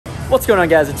What's going on,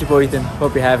 guys? It's your boy Ethan.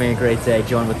 Hope you're having a great day.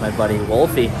 Joined with my buddy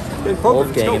Wolfie.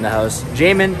 Wolfgang in the house.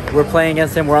 Jamin, we're playing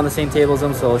against him. We're on the same table as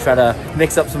him, so we'll try to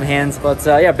mix up some hands. But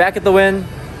yeah, back at the win.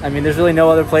 I mean, there's really no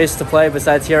other place to play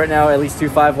besides here right now, at least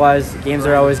 2-5-wise. Games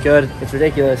are always good. It's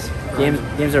ridiculous.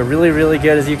 Games are really, really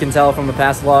good, as you can tell from the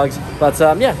past vlogs. But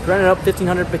yeah, grinding up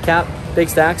 1,500 per cap, big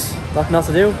stacks. Nothing else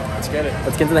to do. Let's get it.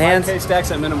 Let's get into the hands. 5K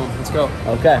stacks at minimum. Let's go.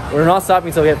 Okay, we're not stopping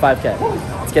until we hit 5K.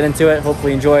 Let's get into it.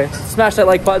 Hopefully enjoy. Smash that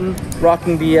like button.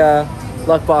 Rocking the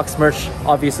Luck Box merch,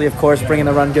 obviously, of course, bringing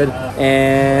the run good.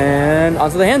 And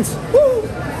onto the hands.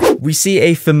 Woo! We see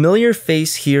a familiar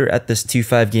face here at this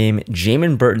 2-5 game.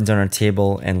 Jamin Burton's on our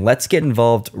table, and let's get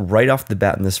involved right off the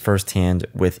bat in this first hand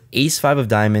with Ace-5 of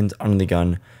diamond under the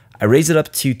gun. I raise it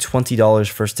up to $20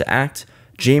 first to act.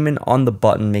 Jamin on the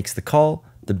button makes the call.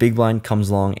 The big blind comes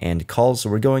along and calls, so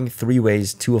we're going 3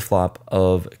 ways to a flop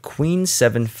of Queen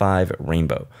 7-5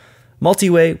 rainbow.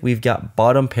 Multi-way, we've got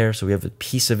bottom pair, so we have a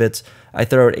piece of it. I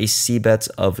throw out a C-bet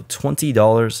of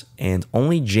 $20, and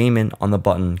only Jamin on the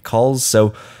button calls,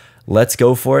 so let's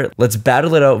go for it. Let's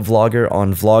battle it out vlogger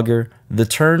on vlogger. The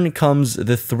turn comes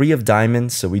the 3 of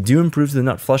diamonds, so we do improve to the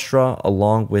nut flush draw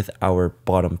along with our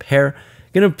bottom pair.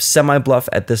 Gonna semi-bluff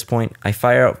at this point. I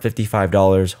fire out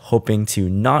 $55, hoping to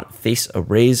not face a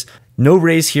raise. No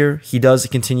raise here. He does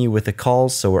continue with the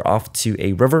calls, so we're off to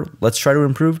a river. Let's try to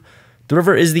improve. The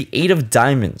river is the 8 of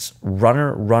diamonds.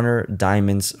 Runner,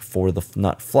 diamonds for the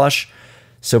nut flush.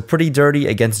 So pretty dirty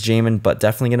against Jamin, but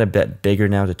definitely gonna bet bigger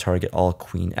now to target all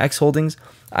Queen X holdings.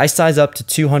 I size up to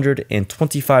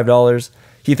 $225.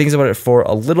 He thinks about it for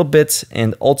a little bit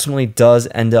and ultimately does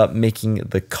end up making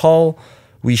the call.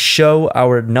 We show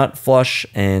our nut flush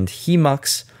and he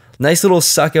mucks. Nice little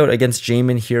suck out against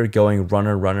Jamin here, going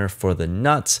runner for the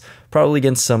nuts. Probably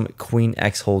against some Queen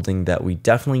X holding that we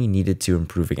definitely needed to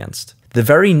improve against. The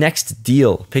very next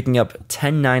deal, picking up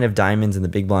 10-9 of diamonds in the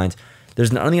big blind.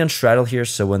 There's an on the gun straddle here,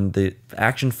 so when the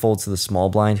action folds to the small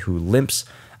blind who limps,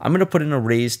 I'm going to put in a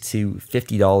raise to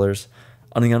 $50.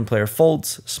 On the gun player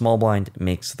folds, small blind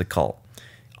makes the call.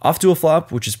 Off to a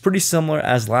flop, which is pretty similar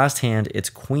as last hand.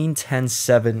 It's Queen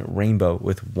 10-7 rainbow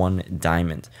with 1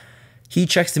 diamond. He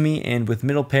checks to me, and with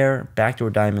middle pair,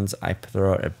 backdoor diamonds, I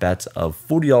throw out a bet of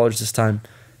 $40 this time,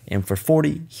 and for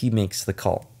 40, he makes the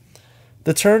call.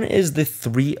 The turn is the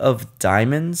 3 of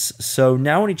diamonds, so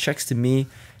now when he checks to me,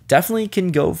 definitely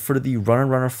can go for the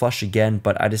runner flush again,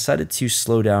 but I decided to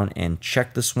slow down and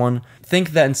check this one.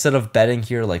 Think that instead of betting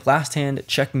here like last hand,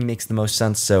 checking makes the most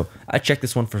sense, so I check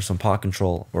this one for some pot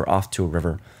control. We're off to a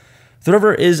river. The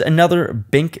river is another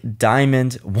bink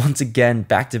diamond. Once again,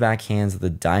 back-to-back hands,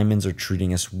 the diamonds are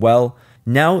treating us well.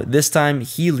 Now, this time,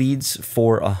 he leads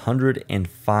for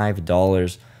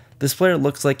 $105. This player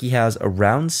looks like he has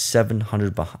around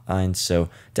 700 behind, so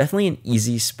definitely an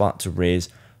easy spot to raise.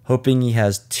 Hoping he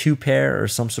has 2 pair or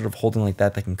some sort of holding like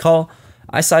that can call.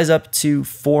 I size up to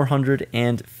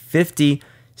 450,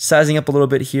 sizing up a little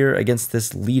bit here against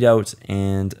this lead out,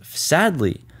 and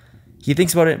sadly, he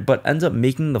thinks about it but ends up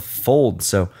making the fold,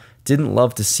 so didn't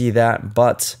love to see that,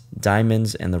 but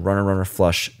diamonds and the runner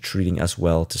flush treating us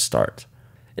well to start.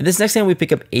 In this next hand, we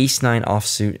pick up Ace-9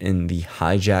 offsuit in the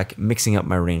hijack, mixing up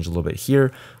my range a little bit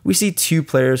here. We see 2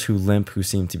 players who limp, who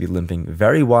seem to be limping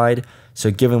very wide.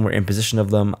 So given we're in position of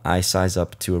them, I size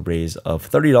up to a raise of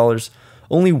 $30.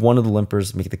 Only one of the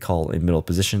limpers make the call in middle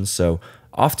position, so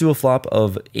off to a flop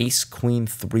of Ace-Queen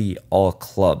 3 all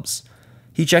clubs.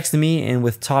 He checks to me, and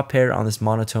with top pair on this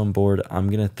monotone board, I'm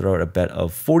going to throw out a bet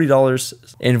of $40.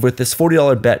 And with this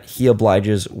 $40 bet, he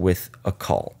obliges with a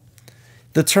call.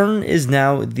 The turn is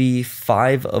now the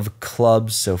 5 of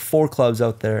clubs, so 4 clubs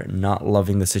out there, not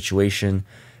loving the situation.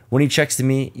 When he checks to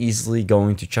me, easily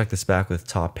going to check this back with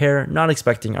top pair, not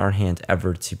expecting our hand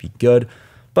ever to be good,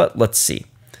 but let's see.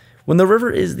 When the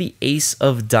river is the ace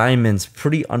of diamonds,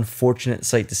 pretty unfortunate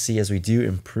sight to see as we do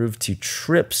improve to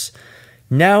trips.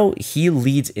 Now he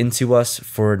leads into us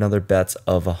for another bet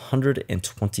of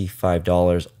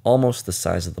 $125, almost the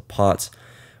size of the pot.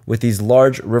 With these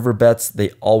large river bets, they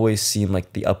always seem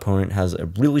like the opponent has a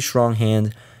really strong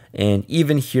hand, and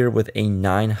even here with a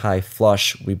 9 high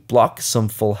flush, we block some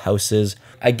full houses.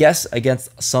 I guess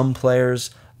against some players,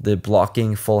 the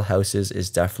blocking full houses is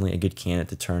definitely a good candidate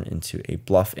to turn into a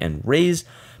bluff and raise,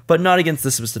 but not against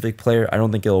this specific player. I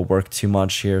don't think it'll work too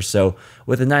much here, so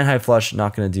with a 9 high flush,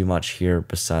 not going to do much here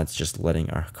besides just letting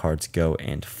our cards go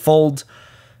and fold.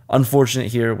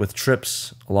 Unfortunate here with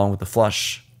trips along with the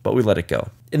flush, but we let it go.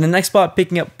 In the next spot,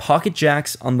 picking up pocket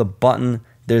jacks on the button.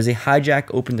 There's a hijack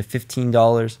open to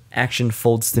 $15. Action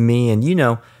folds to me, and you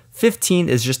know, 15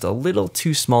 is just a little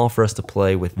too small for us to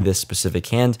play with this specific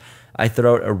hand. I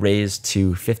throw out a raise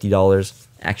to $50,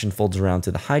 Action folds around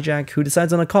to the hijack, who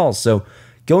decides on a call. So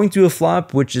going to a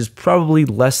flop, which is probably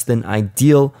less than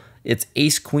ideal, it's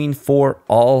ace queen for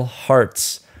all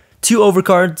hearts. 2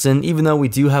 overcards, and even though we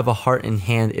do have a heart in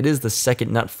hand, it is the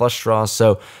second nut flush draw,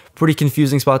 so pretty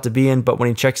confusing spot to be in. But when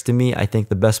he checks to me, I think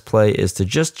the best play is to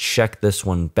just check this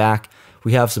one back.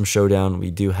 We have some showdown,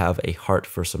 we do have a heart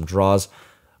for some draws.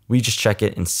 We just check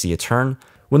it and see a turn.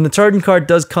 When the turn card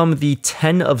does come, the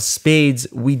 10 of spades,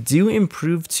 we do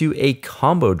improve to a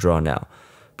combo draw now.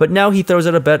 But now he throws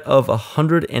out a bet of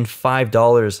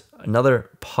 $105, another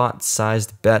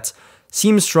pot-sized bet.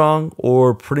 Seems strong,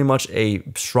 or pretty much a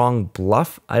strong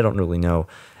bluff. I don't really know.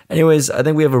 Anyways, I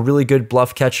think we have a really good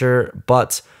bluff catcher,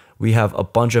 but we have a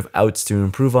bunch of outs to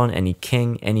improve on. Any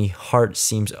king, any heart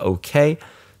seems okay.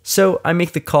 So I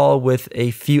make the call with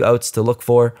a few outs to look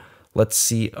for. Let's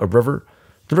see a river.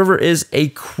 The river is a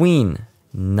queen.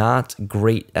 Not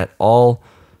great at all.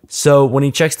 So when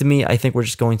he checks to me, I think we're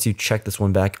just going to check this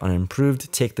one back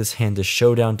unimproved, take this hand to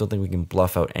showdown. Don't think we can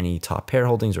bluff out any top pair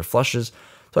holdings or flushes.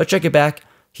 So I check it back.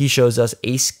 He shows us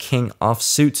ace king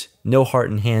offsuit, no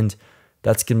heart in hand.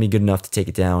 That's going to be good enough to take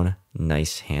it down.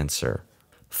 Nice hand, sir.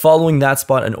 Following that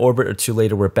spot, an orbit or two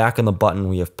later, we're back on the button.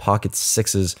 We have pocket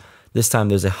sixes. This time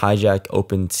there's a hijack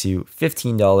open to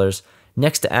 $15.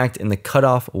 Next to act in the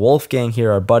cutoff, Wolfgang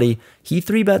here, our buddy, he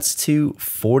 3-bets to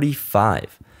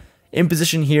 45. In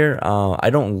position here, I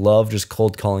don't love just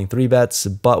cold calling 3-bets,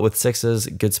 but with sixes,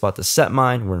 good spot to set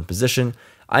mine. We're in position.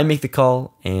 I make the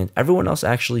call, and everyone else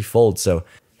actually folds. So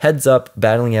heads up,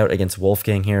 battling out against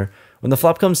Wolfgang here. When the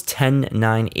flop comes 10,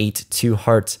 9, 8, 2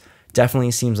 hearts,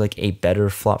 definitely seems like a better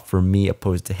flop for me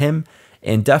opposed to him,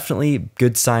 and definitely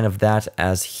good sign of that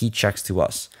as he checks to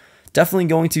us. Definitely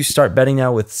going to start betting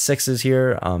now with sixes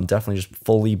here. Definitely just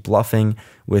fully bluffing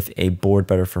with a board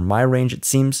better for my range, it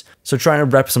seems. So trying to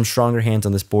rep some stronger hands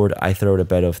on this board, I throw out a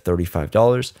bet of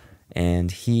 $35,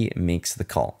 and he makes the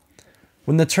call.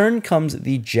 When the turn comes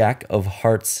the jack of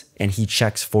hearts and he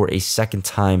checks for a second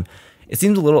time, it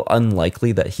seems a little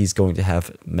unlikely that he's going to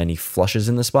have many flushes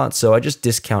in the spot, so I just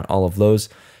discount all of those.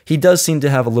 He does seem to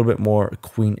have a little bit more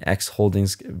queen X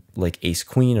holdings like ace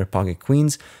queen or pocket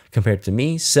queens compared to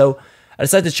me, so I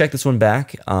decided to check this one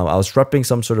back. I was repping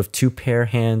some sort of 2-pair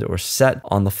hand or set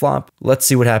on the flop. Let's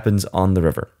see what happens on the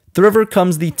river. The river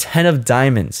comes the 10 of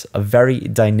diamonds, a very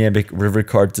dynamic river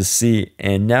card to see.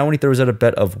 And now when he throws out a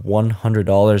bet of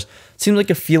 $100, seems like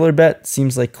a feeler bet,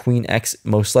 seems like queen X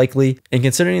most likely. And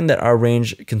considering that our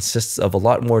range consists of a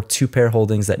lot more 2-pair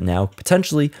holdings that now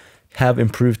potentially have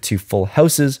improved to full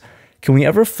houses, can we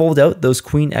ever fold out those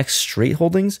queen X straight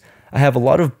holdings? I have a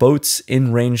lot of boats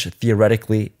in range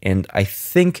theoretically, and I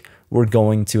think we're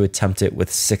going to attempt it with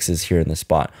sixes here in the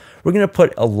spot. We're going to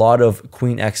put a lot of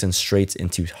queen X and straights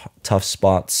into tough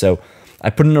spots. So I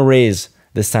put in a raise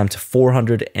this time to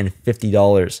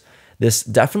 $450. This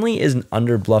definitely is an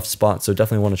under bluff spot, so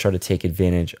definitely want to try to take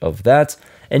advantage of that.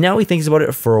 And now he thinks about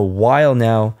it for a while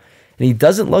now, and he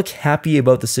doesn't look happy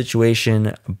about the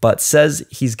situation, but says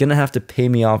he's going to have to pay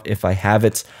me off if I have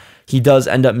it. He does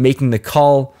end up making the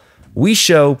call. We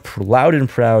show loud and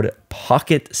proud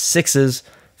pocket sixes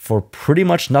for pretty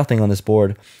much nothing on this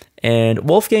board, and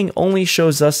Wolfgang only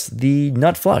shows us the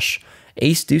nut flush,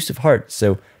 ace deuce of hearts.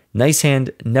 So nice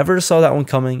hand, never saw that one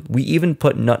coming. We even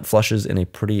put nut flushes in a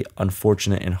pretty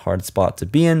unfortunate and hard spot to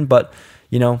be in, but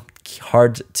you know,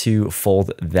 hard to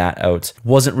fold that out.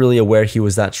 Wasn't really aware he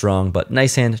was that strong, but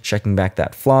nice hand checking back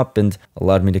that flop and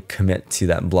allowed me to commit to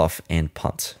that bluff and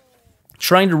punt.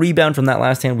 Trying to rebound from that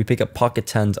last hand, we pick up pocket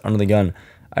tens under the gun.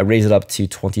 I raise it up to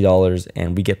 $20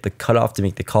 and we get the cutoff to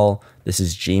make the call. This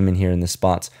is Jamin here in this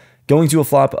spot. Going to a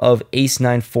flop of ace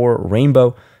 9-4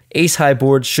 rainbow. Ace high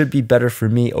board should be better for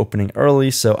me opening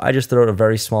early, so I just throw out a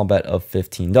very small bet of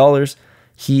 $15.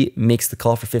 He makes the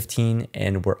call for 15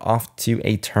 and we're off to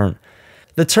a turn.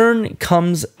 The turn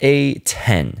comes a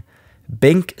 10.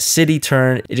 Bank City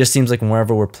turn. It just seems like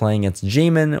whenever we're playing against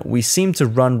Jamin, we seem to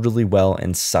run really well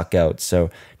and suck out. So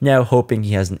now hoping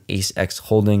he has an ace X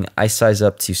holding, I size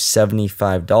up to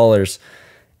 $75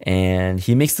 and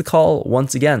he makes the call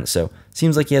once again. So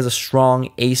seems like he has a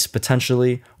strong ace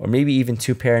potentially, or maybe even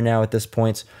 2-pair now at this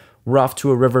point. We're off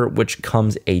to a river, which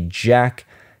comes a jack.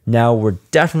 Now we're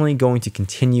definitely going to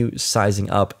continue sizing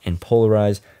up and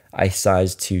polarize. I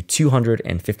size to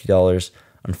 $250.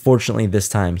 Unfortunately, this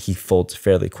time he folds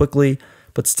fairly quickly,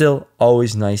 but still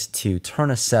always nice to turn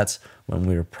a set when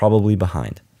we were probably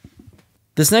behind.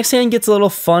 This next hand gets a little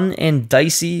fun and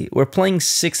dicey. We're playing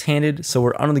 6-handed, so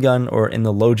we're under the gun or in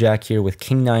the low jack here with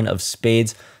king 9 of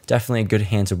spades. Definitely a good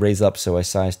hand to raise up, so I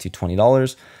size to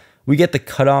 $20. We get the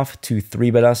cutoff to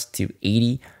 3-bet us to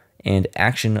 80, and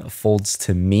action folds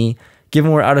to me.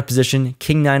 Given we're out of position,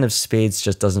 king 9 of spades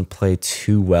just doesn't play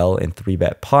too well in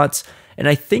 3-bet pots, and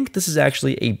I think this is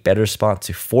actually a better spot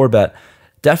to 4-bet.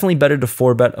 Definitely better to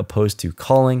 4-bet opposed to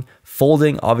calling.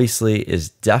 Folding obviously is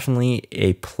definitely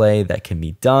a play that can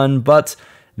be done, but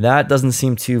that doesn't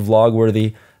seem too vlog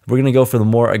worthy. We're going to go for the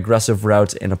more aggressive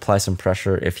route and apply some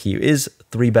pressure if he is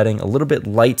 3-betting a little bit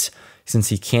light, since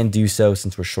he can do so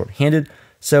since we're short-handed.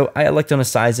 So I elect on a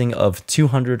sizing of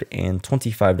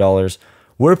 $225.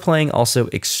 We're playing also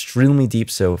extremely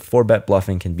deep, so 4-bet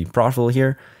bluffing can be profitable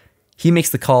here. He makes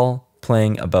the call,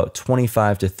 playing about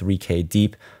 25 to 3K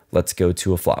deep. Let's go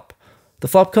to a flop. The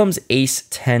flop comes ace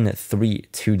 10 3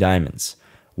 2 diamonds.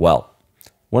 Well,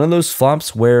 one of those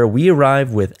flops where we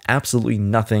arrive with absolutely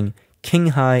nothing, king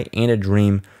high and a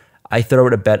dream. I throw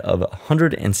out a bet of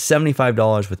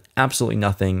 $175 with absolutely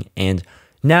nothing, and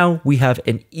now we have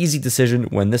an easy decision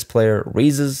when this player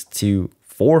raises to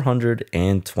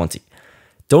 420.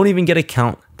 Don't even get a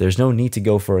count. There's no need to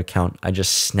go for a count. I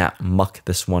just snap muck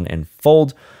this one and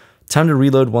fold. Time to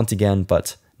reload once again,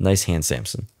 but nice hand,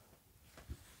 Samson.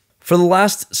 For the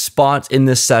last spot in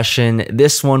this session,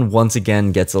 this one once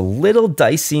again gets a little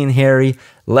dicey and hairy.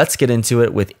 Let's get into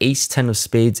it with ace 10 of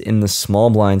spades in the small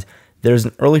blind. There's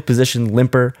an early position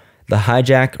limper. The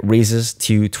hijack raises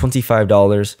to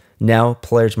 $25. Now,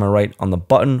 player to my right on the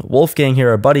button, Wolfgang here,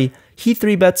 our buddy, he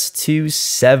 3-bets to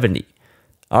 70.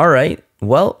 All right.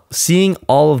 Well, seeing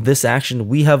all of this action,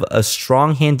 we have a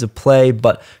strong hand to play,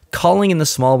 but calling in the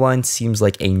small blind seems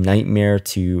like a nightmare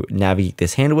to navigate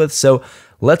this hand with. So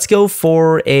let's go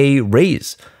for a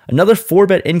raise. Another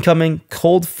 4-bet incoming,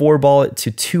 cold 4-ball it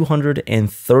to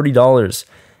 $230.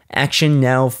 Action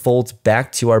now folds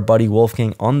back to our buddy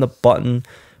Wolfgang on the button,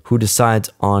 who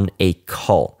decides on a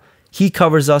call. He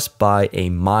covers us by a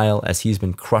mile as he's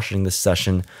been crushing this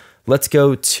session. Let's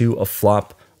go to a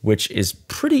flop, which is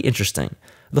pretty interesting.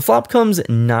 The flop comes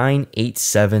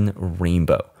 9-8-7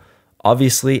 rainbow.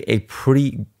 Obviously a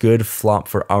pretty good flop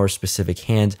for our specific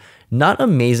hand. Not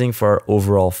amazing for our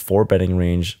overall 4-betting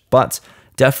range, but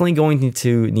definitely going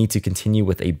to need to continue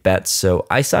with a bet. So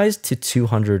I sized to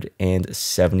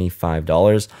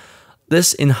 $275.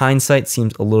 This in hindsight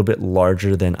seems a little bit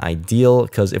larger than ideal,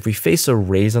 because if we face a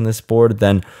raise on this board,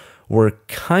 then we're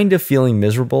kind of feeling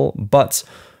miserable. But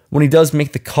when he does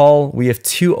make the call, we have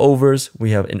 2 overs.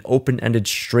 We have an open-ended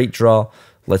straight draw.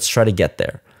 Let's try to get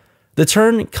there. The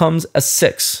turn comes a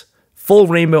 6. Full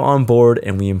rainbow on board,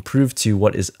 and we improve to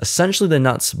what is essentially the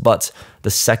nuts, but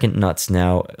the second nuts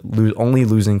now, only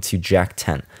losing to Jack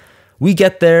 10. We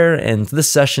get there, and this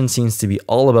session seems to be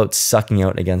all about sucking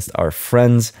out against our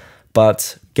friends,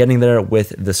 but getting there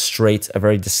with the straight, a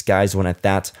very disguised one at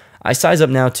that. I size up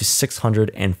now to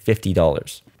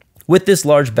 $650. With this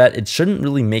large bet, it shouldn't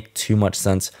really make too much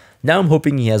sense. Now I'm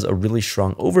hoping he has a really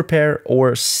strong overpair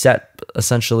or set,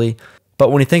 essentially.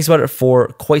 But when he thinks about it for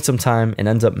quite some time and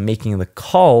ends up making the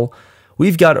call,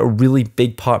 we've got a really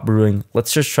big pot brewing.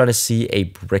 Let's just try to see a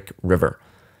brick river.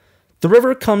 The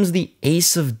river comes the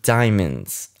ace of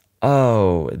diamonds.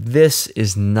 Oh, this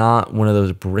is not one of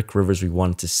those brick rivers we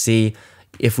wanted to see.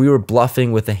 If we were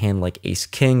bluffing with a hand like ace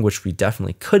king, which we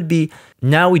definitely could be,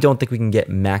 now we don't think we can get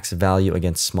max value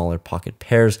against smaller pocket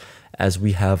pairs, as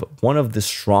we have one of the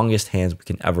strongest hands we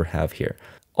can ever have here.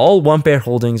 All 1-pair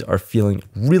holdings are feeling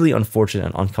really unfortunate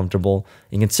and uncomfortable,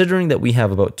 and considering that we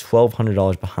have about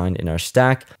 $1,200 behind in our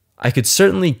stack, I could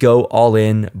certainly go all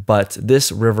in, but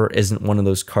this river isn't one of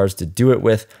those cards to do it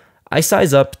with. I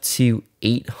size up to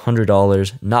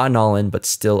 $800, not an all-in, but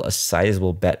still a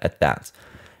sizable bet at that.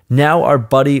 Now our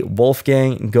buddy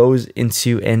Wolfgang goes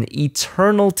into an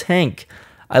eternal tank.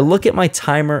 I look at my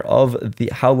timer of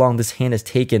how long this hand has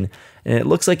taken, and it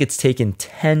looks like it's taken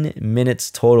 10 minutes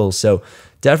total. So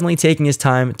definitely taking his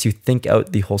time to think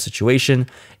out the whole situation.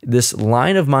 This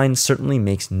line of mine certainly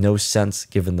makes no sense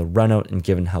given the run out and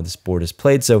given how this board is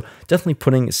played. So definitely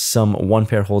putting some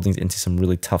 1-pair holdings into some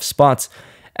really tough spots.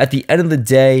 At the end of the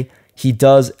day, he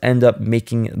does end up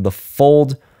making the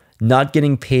fold. Not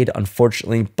getting paid,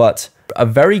 unfortunately, but a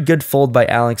very good fold by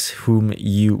Alex, whom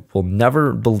you will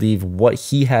never believe what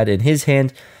he had in his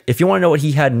hand. If you want to know what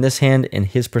he had in this hand and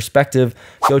his perspective,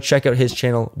 go check out his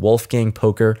channel, Wolfgang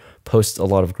Poker. Posts a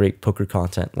lot of great poker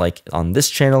content like on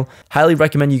this channel. Highly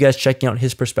recommend you guys checking out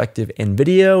his perspective and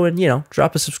video, and, you know,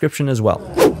 drop a subscription as well.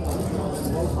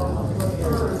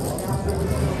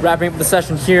 Wrapping up the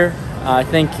session here. I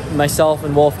think myself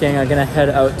and Wolfgang are gonna head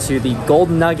out to the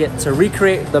Golden Nugget to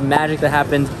recreate the magic that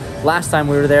happened last time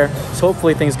we were there. So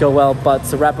hopefully things go well. But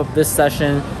to wrap up this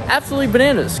session, absolutely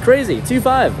bananas, crazy.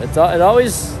 2-5. It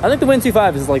always, I think the win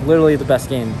 2-5 is like literally the best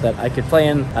game that I could play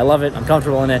in. I love it. I'm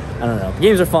comfortable in it. I don't know. The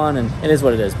games are fun and it is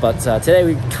what it is. But today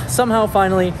we somehow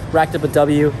finally racked up a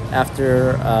W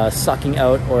after sucking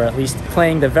out, or at least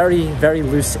playing the very, very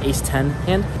loose ace-10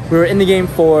 hand. We were in the game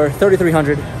for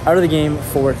 3,300, out of the game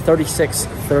for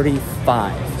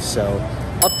 3635. So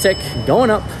uptick, going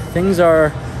up. Things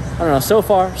are, I don't know, so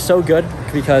far so good,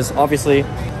 because obviously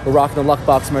we're rocking the Luck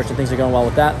Box merch and things are going well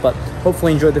with that. But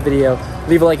hopefully you enjoyed the video.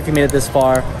 Leave a like if you made it this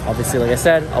far. Obviously, like I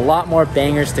said, a lot more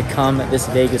bangers to come this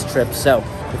Vegas trip. So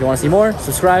if you want to see more,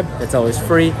 subscribe. It's always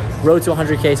free. Road to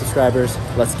 100K subscribers.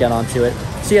 Let's get on to it.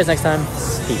 See you guys next time.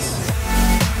 Peace.